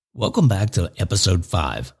Welcome back to episode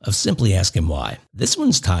 5 of Simply Asking Why. This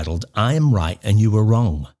one's titled, I am right and you are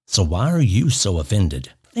wrong. So why are you so offended?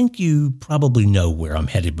 I think you probably know where I'm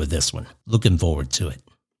headed with this one. Looking forward to it.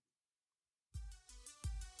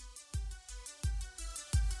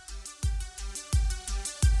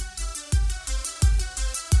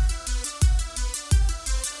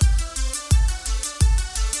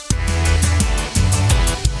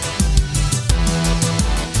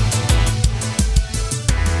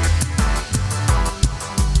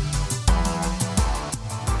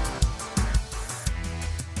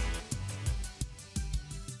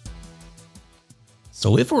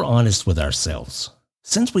 So if we're honest with ourselves,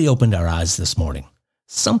 since we opened our eyes this morning,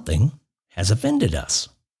 something has offended us.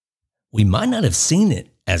 We might not have seen it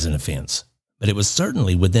as an offense, but it was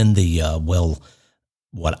certainly within the,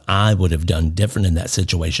 what I would have done different in that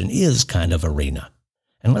situation is kind of arena.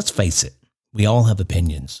 And let's face it, we all have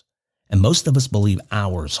opinions, and most of us believe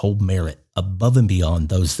ours hold merit above and beyond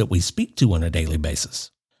those that we speak to on a daily basis.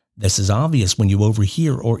 This is obvious when you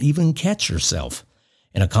overhear or even catch yourself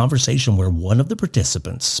in a conversation where one of the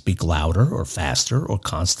participants speaks louder or faster or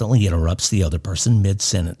constantly interrupts the other person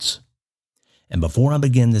mid-sentence. And before I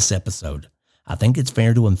begin this episode, I think it's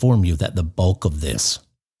fair to inform you that the bulk of this,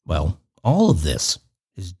 all of this,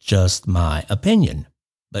 is just my opinion.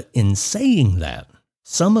 But in saying that,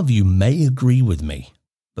 some of you may agree with me,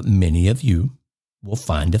 but many of you will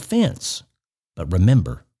find offense. But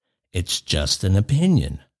remember, it's just an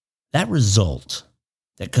opinion. That result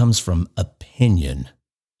that comes from opinion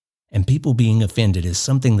and people being offended is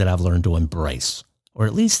something that I've learned to embrace, or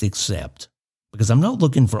at least accept, because I'm not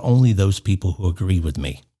looking for only those people who agree with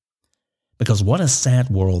me. Because what a sad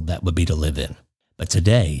world that would be to live in. But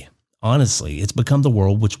today, honestly, it's become the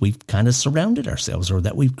world which we've kind of surrounded ourselves or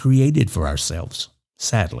that we've created for ourselves,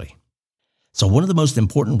 sadly. So one of the most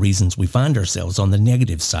important reasons we find ourselves on the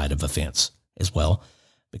negative side of offense is,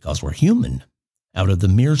 because we're human. Out of the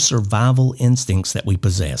mere survival instincts that we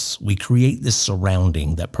possess, we create this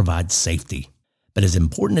surrounding that provides safety. But as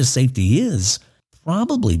important as safety is,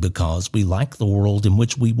 probably because we like the world in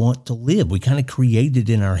which we want to live, we kind of create it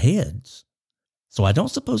in our heads. So I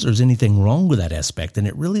don't suppose there's anything wrong with that aspect, and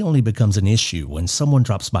it really only becomes an issue when someone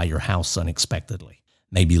drops by your house unexpectedly.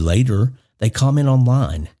 Maybe later, they comment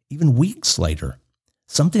online, even weeks later,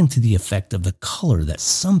 something to the effect of the color that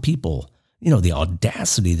some people, the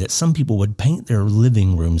audacity that some people would paint their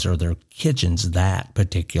living rooms or their kitchens that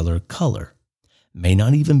particular color. May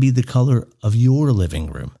not even be the color of your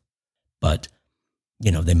living room. But,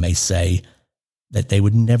 they may say that they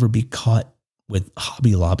would never be caught with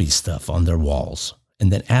Hobby Lobby stuff on their walls.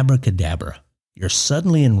 And then abracadabra, you're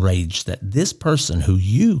suddenly enraged that this person who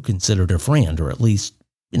you considered a friend, or at least,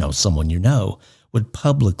 someone you know, would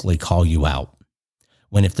publicly call you out.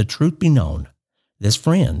 When if the truth be known, this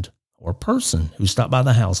friend or person who stopped by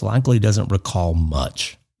the house likely doesn't recall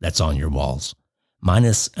much that's on your walls,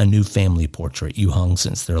 minus a new family portrait you hung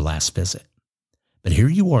since their last visit. But here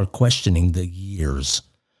you are questioning the years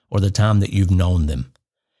or the time that you've known them.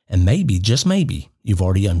 And maybe, just maybe, you've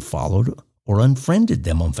already unfollowed or unfriended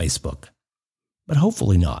them on Facebook. But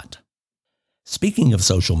hopefully not. Speaking of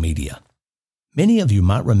social media, many of you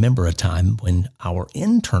might remember a time when our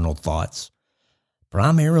internal thoughts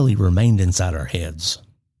primarily remained inside our heads.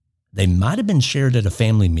 They might have been shared at a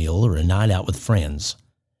family meal or a night out with friends,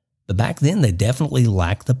 but back then they definitely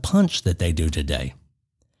lacked the punch that they do today.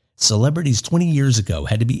 Celebrities 20 years ago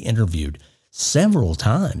had to be interviewed several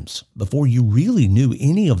times before you really knew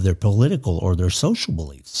any of their political or their social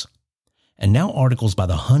beliefs. And now articles by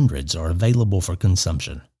the hundreds are available for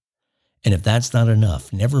consumption. And if that's not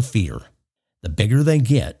enough, never fear. The bigger they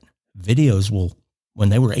get, videos will, when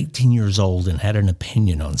they were 18 years old and had an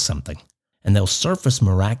opinion on something, and they'll surface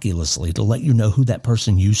miraculously to let you know who that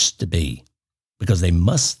person used to be, because they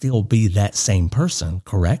must still be that same person,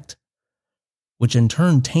 correct? Which in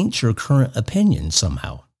turn taints your current opinion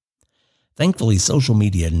somehow. Thankfully, social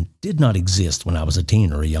media did not exist when I was a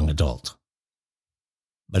teen or a young adult.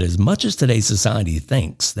 But as much as today's society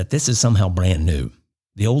thinks that this is somehow brand new,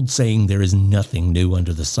 the old saying, there is nothing new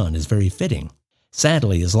under the sun, is very fitting.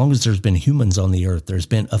 Sadly, as long as there's been humans on the earth, there's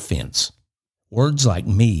been offense. Words like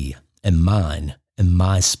me and mine and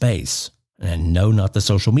my space, and no, not the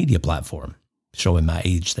social media platform, showing my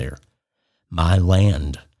age there. My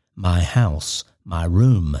land, my house, my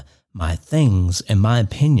room, my things, and my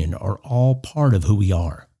opinion are all part of who we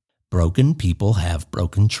are. Broken people have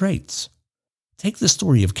broken traits. Take the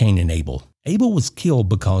story of Cain and Abel. Abel was killed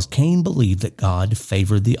because Cain believed that God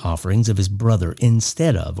favored the offerings of his brother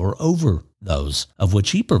instead of or over those of which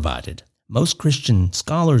he provided. Most Christian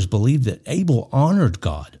scholars believe that Abel honored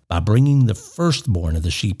God by bringing the firstborn of the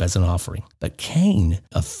sheep as an offering. But Cain,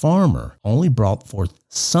 a farmer, only brought forth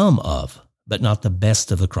some of, but not the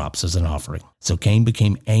best of the crops as an offering. So Cain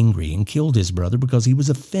became angry and killed his brother because he was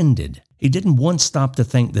offended. He didn't once stop to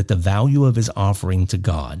think that the value of his offering to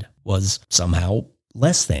God was somehow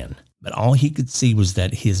less than. But all he could see was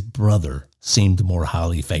that his brother seemed more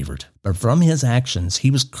highly favored. But from his actions, he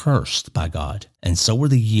was cursed by God, and so were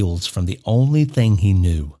the yields from the only thing he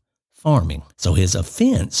knew, farming. So his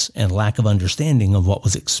offense and lack of understanding of what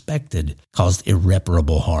was expected caused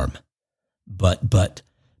irreparable harm. But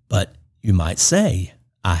you might say,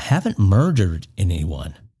 I haven't murdered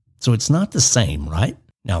anyone. So it's not the same, right?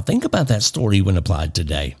 Now think about that story when applied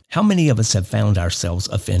today. How many of us have found ourselves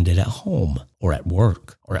offended at home, or at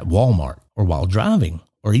work, or at Walmart, or while driving,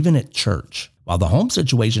 or even at church? While the home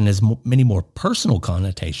situation has many more personal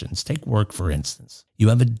connotations, take work for instance. You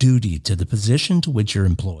have a duty to the position to which you're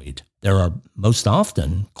employed. There are most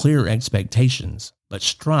often clear expectations, but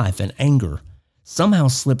strife and anger somehow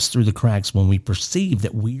slips through the cracks when we perceive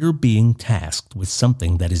that we're being tasked with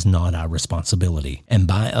something that is not our responsibility. And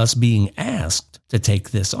by us being asked to take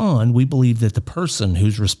this on, we believe that the person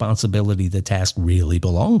whose responsibility the task really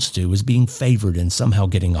belongs to is being favored and somehow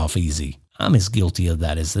getting off easy. I'm as guilty of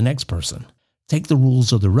that as the next person. Take the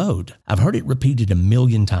rules of the road. I've heard it repeated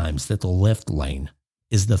 1,000,000 times that the left lane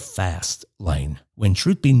is the fast lane. When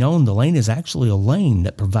truth be known, the lane is actually a lane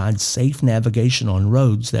that provides safe navigation on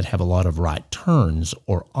roads that have a lot of right turns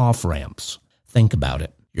or off-ramps. Think about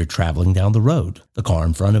it. You're traveling down the road. The car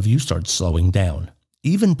in front of you starts slowing down.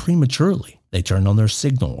 Even prematurely, they turn on their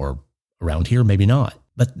signal, or around here, maybe not.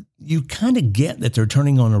 But you kind of get that they're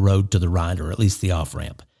turning on a road to the right, or at least the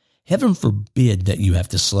off-ramp. Heaven forbid that you have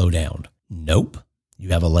to slow down. Nope. You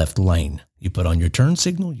have a left lane. You put on your turn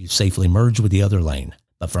signal, you safely merge with the other lane.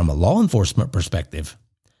 But from a law enforcement perspective,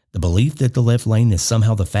 the belief that the left lane is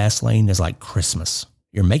somehow the fast lane is like Christmas.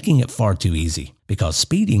 You're making it far too easy, because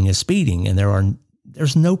speeding is speeding and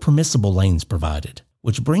there's no permissible lanes provided.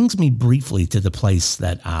 Which brings me briefly to the place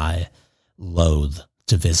that I loathe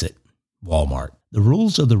to visit, Walmart. The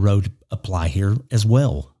rules of the road apply here as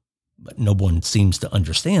well, but no one seems to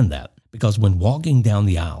understand that, because when walking down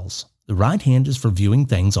the aisles, the right hand is for viewing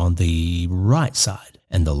things on the right side,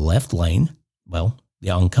 and the left lane, well, the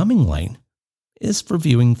oncoming lane, is for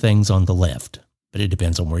viewing things on the left. But it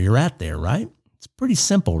depends on where you're at there, right? It's pretty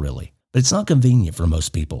simple, really. But it's not convenient for most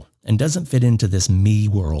people and doesn't fit into this me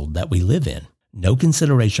world that we live in. No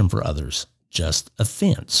consideration for others, just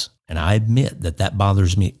offense. And I admit that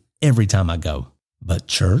bothers me every time I go. But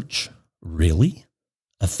church? Really?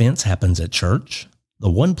 Offense happens at church? The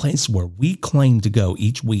one place where we claim to go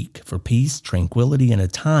each week for peace, tranquility, and a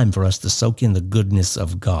time for us to soak in the goodness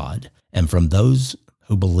of God. And from those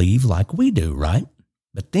who believe like we do, right?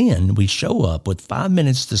 But then we show up with 5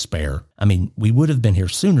 minutes to spare. I mean, we would have been here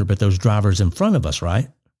sooner, but those drivers in front of us, right?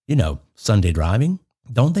 You know, Sunday driving.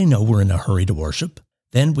 Don't they know we're in a hurry to worship?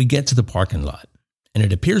 Then we get to the parking lot, and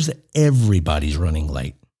it appears that everybody's running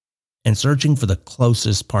late and searching for the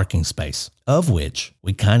closest parking space, of which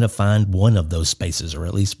we kind of find one of those spaces, or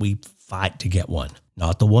at least we fight to get one.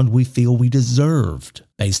 Not the one we feel we deserved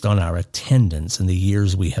based on our attendance and the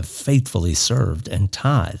years we have faithfully served and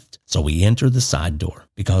tithed. So we enter the side door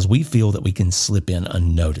because we feel that we can slip in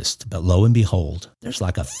unnoticed. But lo and behold, there's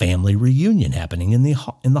like a family reunion happening in the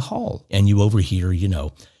hall. And you overhear,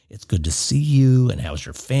 it's good to see you, and how's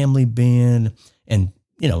your family been? And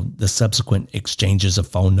the subsequent exchanges of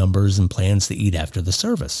phone numbers and plans to eat after the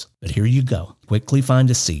service. But here you go. Quickly find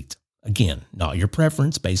a seat. Again, not your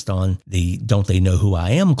preference based on the "don't they know who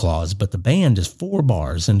I am" clause, but the band is 4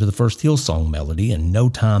 bars into the first Hillsong melody and no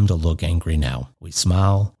time to look angry now. We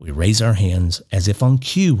smile, we raise our hands as if on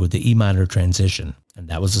cue with the E minor transition, and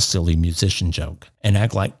that was a silly musician joke, and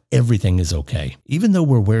act like everything is okay, even though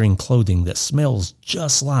we're wearing clothing that smells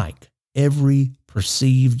just like every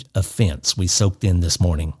perceived offense we soaked in this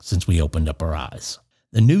morning since we opened up our eyes.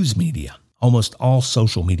 The news media, almost all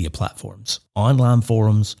social media platforms, online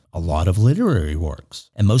forums, a lot of literary works,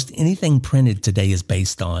 and most anything printed today is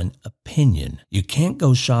based on opinion. You can't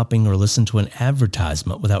go shopping or listen to an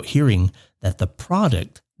advertisement without hearing that the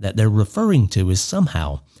product that they're referring to is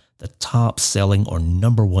somehow the top selling or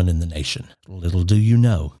number one in the nation. Little do you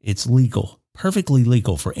know, it's legal. Perfectly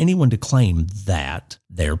legal for anyone to claim that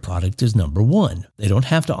their product is number one. They don't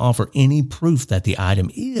have to offer any proof that the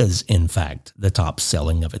item is, in fact, the top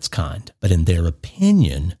selling of its kind. But in their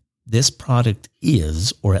opinion, this product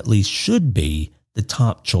is, or at least should be, the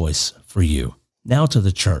top choice for you. Now to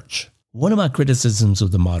the church. One of my criticisms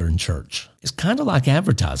of the modern church is kind of like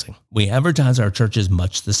advertising. We advertise our churches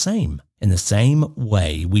much the same. In the same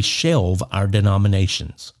way, we shelve our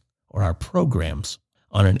denominations or our programs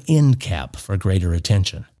on an end cap for greater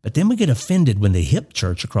attention. But then we get offended when the hip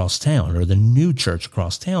church across town or the new church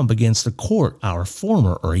across town begins to court our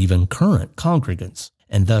former or even current congregants,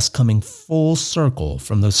 and thus coming full circle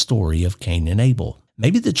from the story of Cain and Abel.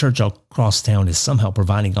 Maybe the church across town is somehow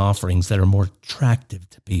providing offerings that are more attractive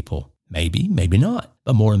to people. Maybe, maybe not.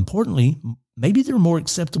 But more importantly, maybe they're more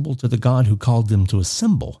acceptable to the God who called them to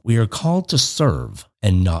assemble. We are called to serve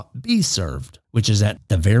and not be served, which is at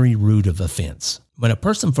the very root of offense. When a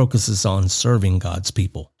person focuses on serving God's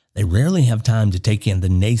people, they rarely have time to take in the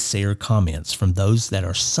naysayer comments from those that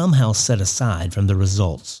are somehow set aside from the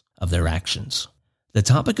results of their actions. The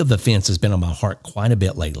topic of offense has been on my heart quite a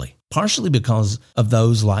bit lately, partially because of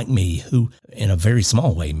those like me who, in a very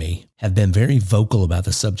small way me, have been very vocal about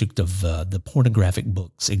the subject of the pornographic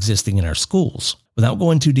books existing in our schools. Without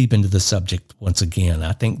going too deep into the subject, once again,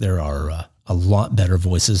 I think there are a lot better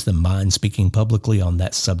voices than mine speaking publicly on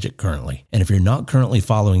that subject currently. And if you're not currently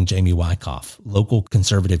following Jamie Wyckoff, local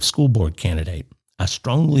conservative school board candidate, I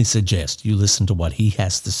strongly suggest you listen to what he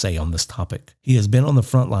has to say on this topic. He has been on the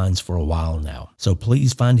front lines for a while now, so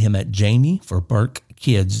please find him at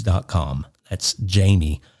jamieforburkekids.com. That's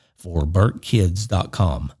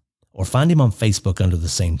jamieforburkekids.com. Or find him on Facebook under the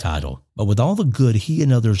same title. But with all the good he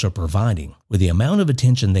and others are providing, with the amount of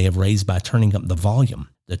attention they have raised by turning up the volume,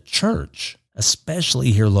 the church,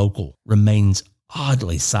 especially here local, remains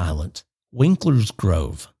oddly silent. Winkler's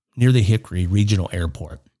Grove, near the Hickory Regional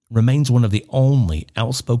Airport, remains one of the only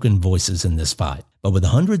outspoken voices in this fight. But with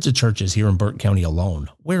hundreds of churches here in Burke County alone,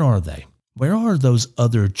 where are they? Where are those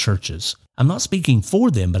other churches? I'm not speaking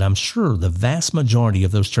for them, but I'm sure the vast majority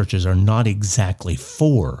of those churches are not exactly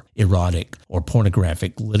for erotic or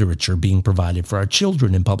pornographic literature being provided for our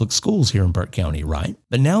children in public schools here in Burke County, right?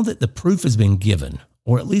 But now that the proof has been given,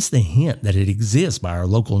 or at least the hint that it exists by our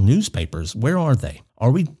local newspapers, where are they? Are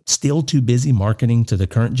we still too busy marketing to the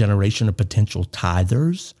current generation of potential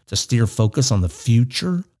tithers to steer focus on the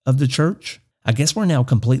future of the church? I guess we're now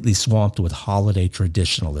completely swamped with holiday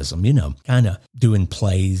traditionalism, kind of doing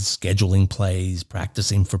plays, scheduling plays,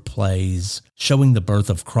 practicing for plays, showing the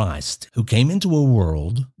birth of Christ, who came into a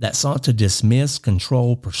world that sought to dismiss,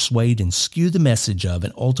 control, persuade, and skew the message of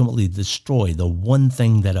and ultimately destroy the one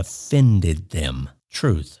thing that offended them,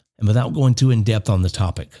 truth. And without going too in-depth on the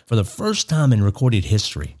topic, for the first time in recorded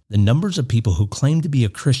history, the numbers of people who claim to be a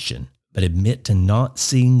Christian but admit to not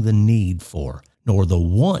seeing the need for, nor the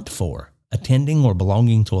want for, attending or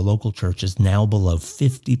belonging to a local church is now below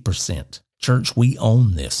 50%. Church, we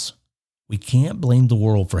own this. We can't blame the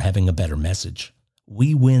world for having a better message.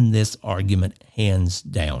 We win this argument hands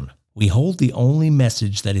down. We hold the only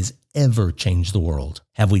message that has ever changed the world.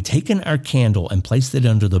 Have we taken our candle and placed it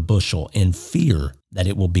under the bushel in fear that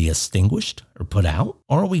it will be extinguished or put out?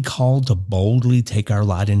 Are we called to boldly take our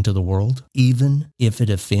light into the world, even if it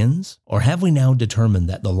offends? Or have we now determined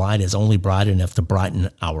that the light is only bright enough to brighten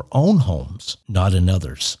our own homes, not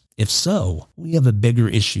another's? If so, we have a bigger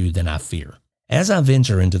issue than I fear. As I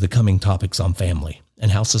venture into the coming topics on family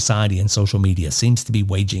and how society and social media seems to be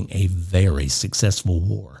waging a very successful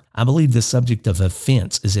war, I believe the subject of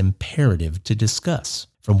offense is imperative to discuss.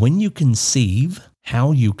 From when you conceive,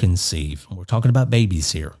 how you conceive, and we're talking about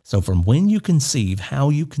babies here. So from when you conceive, how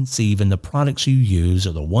you conceive, and the products you use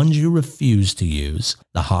or the ones you refuse to use,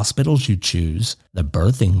 the hospitals you choose, the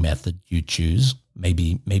birthing method you choose,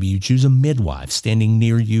 maybe you choose a midwife standing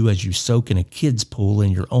near you as you soak in a kid's pool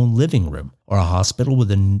in your own living room, or a hospital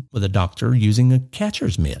with a doctor using a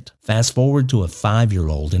catcher's mitt. Fast forward to a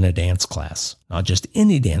 5-year-old in a dance class. Not just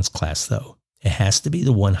any dance class, though. It has to be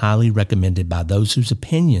the one highly recommended by those whose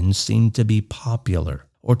opinions seem to be popular,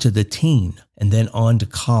 or to the teen, and then on to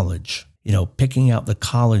college. Picking out the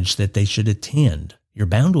college that they should attend. You're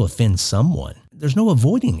bound to offend someone. There's no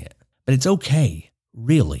avoiding it, but it's okay.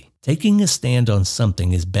 Really, taking a stand on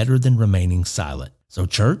something is better than remaining silent. So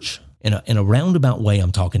church, in a roundabout way,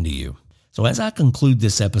 I'm talking to you. So as I conclude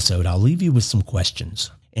this episode, I'll leave you with some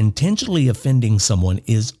questions. Intentionally offending someone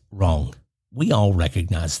is wrong. We all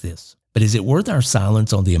recognize this. But is it worth our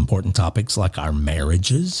silence on the important topics like our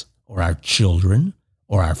marriages, or our children,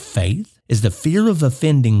 or our faith? Is the fear of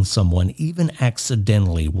offending someone, even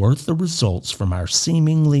accidentally, worth the results from our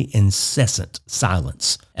seemingly incessant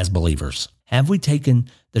silence as believers? Have we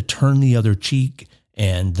taken the turn the other cheek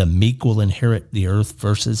and the meek will inherit the earth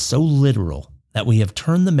verses so literal that we have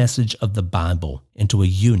turned the message of the Bible into a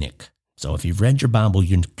eunuch? So if you've read your Bible,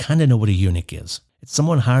 you kind of know what a eunuch is. It's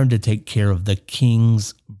someone hired to take care of the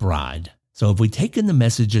king's bride. So have we taken the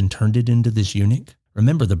message and turned it into this eunuch?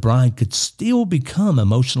 Remember, the bride could still become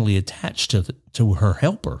emotionally attached to her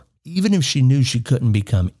helper, even if she knew she couldn't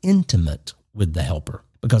become intimate with the helper.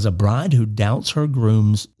 Because a bride who doubts her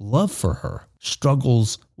groom's love for her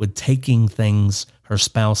struggles with taking things her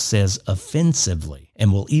spouse says offensively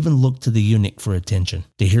and will even look to the eunuch for attention,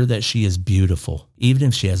 to hear that she is beautiful, even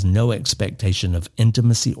if she has no expectation of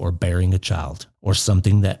intimacy or bearing a child, or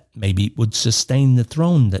something that maybe would sustain the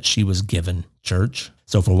throne that she was given, church.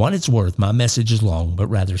 So for what it's worth, my message is long but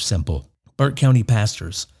rather simple. Burke County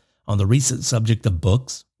pastors, on the recent subject of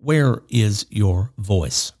books, where is your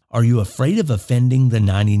voice? Are you afraid of offending the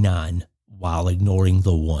 99 while ignoring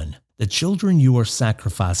the one? The children you are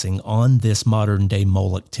sacrificing on this modern-day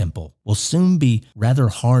Moloch temple will soon be rather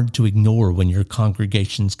hard to ignore when your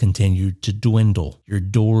congregations continue to dwindle. Your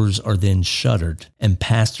doors are then shuttered, and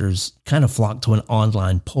pastors kind of flock to an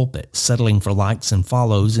online pulpit, settling for likes and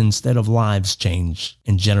follows instead of lives changed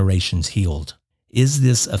and generations healed. Is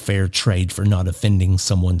this a fair trade for not offending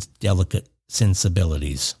someone's delicate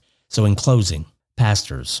sensibilities? So in closing,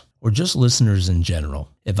 pastors, or just listeners in general,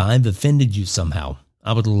 if I've offended you somehow,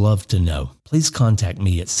 I would love to know. Please contact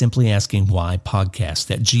me at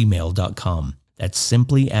simplyaskingwhypodcast@gmail.com. That's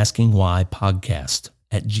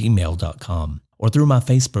simplyaskingwhypodcast@gmail.com. Or through my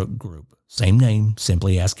Facebook group, same name,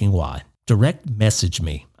 Simply Asking Why. Direct message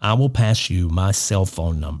me. I will pass you my cell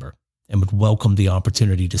phone number and would welcome the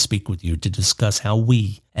opportunity to speak with you to discuss how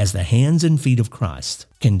we, as the hands and feet of Christ,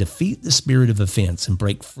 can defeat the spirit of offense and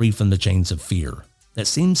break free from the chains of fear. That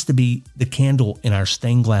seems to be the candle in our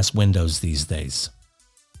stained glass windows these days.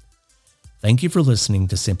 Thank you for listening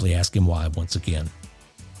to Simply Asking Why once again.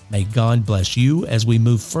 May God bless you as we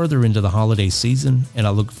move further into the holiday season, and I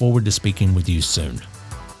look forward to speaking with you soon.